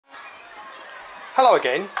Hello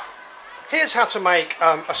again. Here's how to make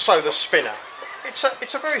a solar spinner.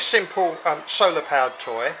 It's a very simple solar powered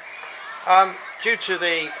toy. Due to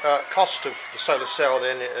the cost of the solar cell,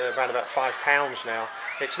 then around about £5 now,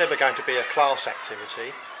 it's never going to be a class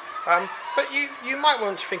activity. But you might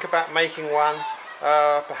want to think about making one,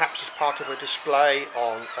 perhaps as part of a display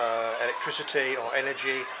on electricity or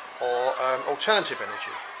energy or alternative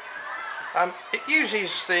energy. It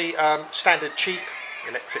uses the standard cheap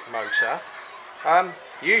electric motor.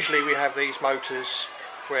 Usually we have these motors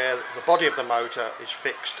where the body of the motor is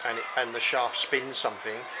fixed and the shaft spins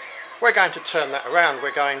something. We're going to turn that around.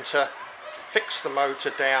 We're going to fix the motor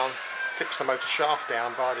shaft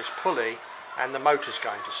down via this pulley, and the motor's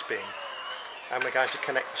going to spin. And we're going to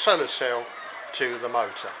connect the solar cell to the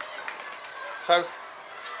motor. So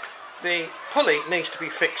the pulley needs to be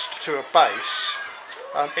fixed to a base.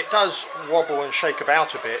 It does wobble and shake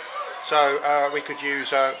about a bit, so we could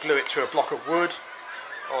glue it to a block of wood,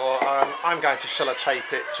 or I'm going to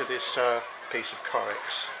sellotape it to this piece of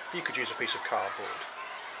Corex. You could use a piece of cardboard.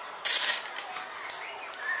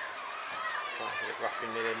 Try and get it roughly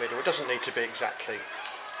near the middle. It doesn't need to be exactly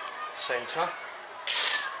centre.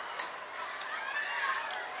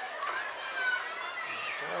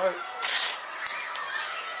 There we go.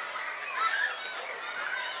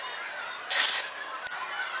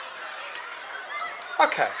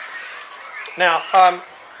 Okay, now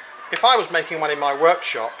if I was making one in my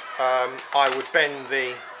workshop, I would bend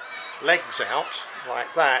the legs out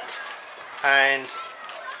like that, and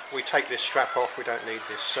we take this strap off. We don't need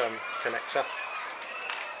this connector,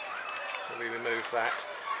 so we remove that.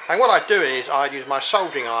 And what I'd do is I'd use my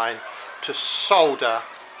soldering iron to solder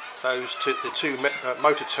the two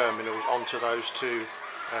motor terminals onto those two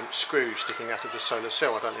screws sticking out of the solar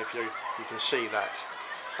cell. I don't know if you can see that.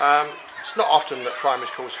 It's not often that primary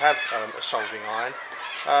schools have a soldering iron,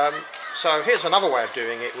 so here's another way of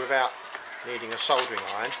doing it without needing a soldering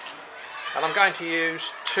iron. And I'm going to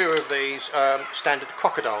use two of these standard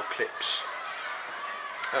crocodile clips.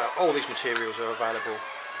 All these materials are available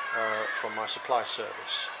from my supply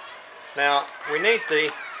service. Now we need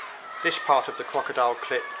this part of the crocodile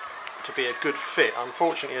clip to be a good fit.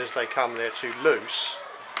 Unfortunately, as they come, they're too loose.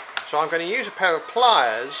 So I'm going to use a pair of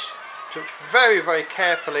pliers to very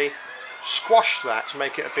carefully squash that to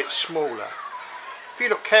make it a bit smaller. If you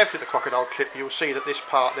look carefully at the crocodile clip, you'll see that this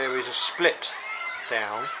part there is a split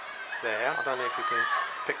down there. I don't know if you can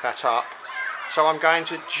pick that up. So I'm going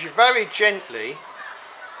to very gently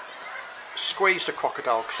squeeze the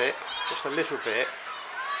crocodile clip just a little bit,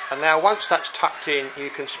 and now once that's tucked in, you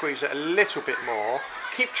can squeeze it a little bit more.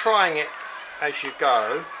 Keep trying it as you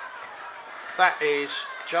go. That is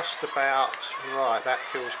just about right. That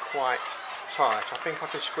feels quite tight. I think I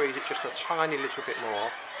can squeeze it just a tiny little bit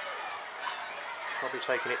more. Probably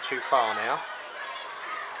taking it too far now.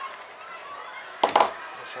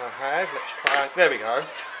 Yes, I have. Let's try. There we go.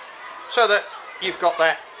 So that you've got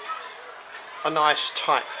a nice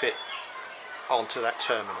tight fit onto that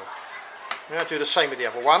terminal. Now do the same with the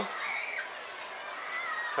other one.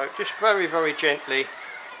 So just very gently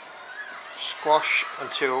squash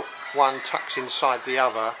until one tucks inside the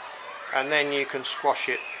other, and then you can squash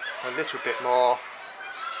it a little bit more.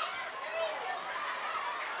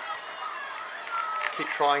 Keep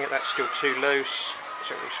trying it. That's still too loose,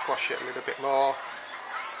 so we squash it a little bit more.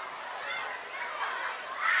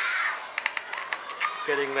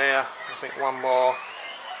 Getting there. I think one more.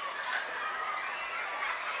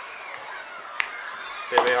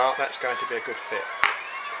 There we are. That's going to be a good fit.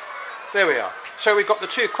 There we are. So we've got the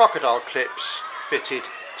two crocodile clips fitted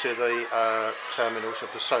to the terminals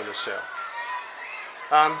of the solar cell.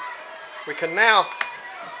 We can now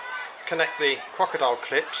connect the crocodile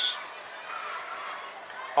clips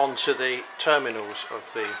onto the terminals of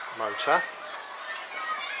the motor.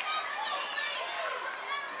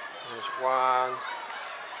 There's one,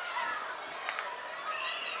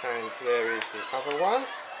 and there is the other one,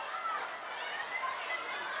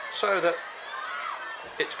 so that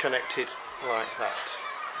it's connected like that.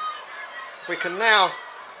 We can now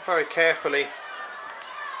very carefully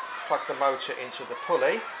plug the motor into the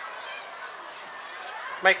pulley.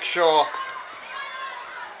 Make sure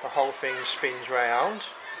the whole thing spins round,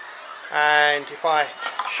 and if I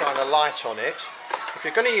shine a light on it, if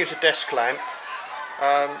you're going to use a desk lamp,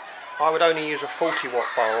 I would only use a 40-watt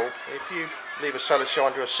bulb. If you leave a solar cell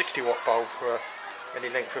under a 60-watt bulb for any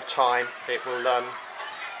length of time, it will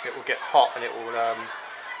get hot and it will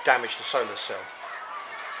damage the solar cell.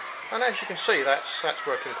 And as you can see, that's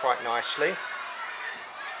working quite nicely.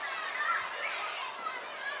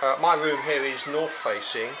 My room here is north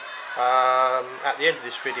facing. At the end of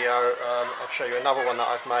this video I'll show you another one that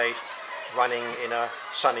I've made running in a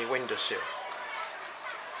sunny windowsill.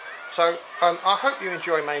 So I hope you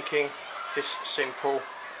enjoy making this simple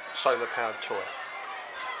solar powered toy.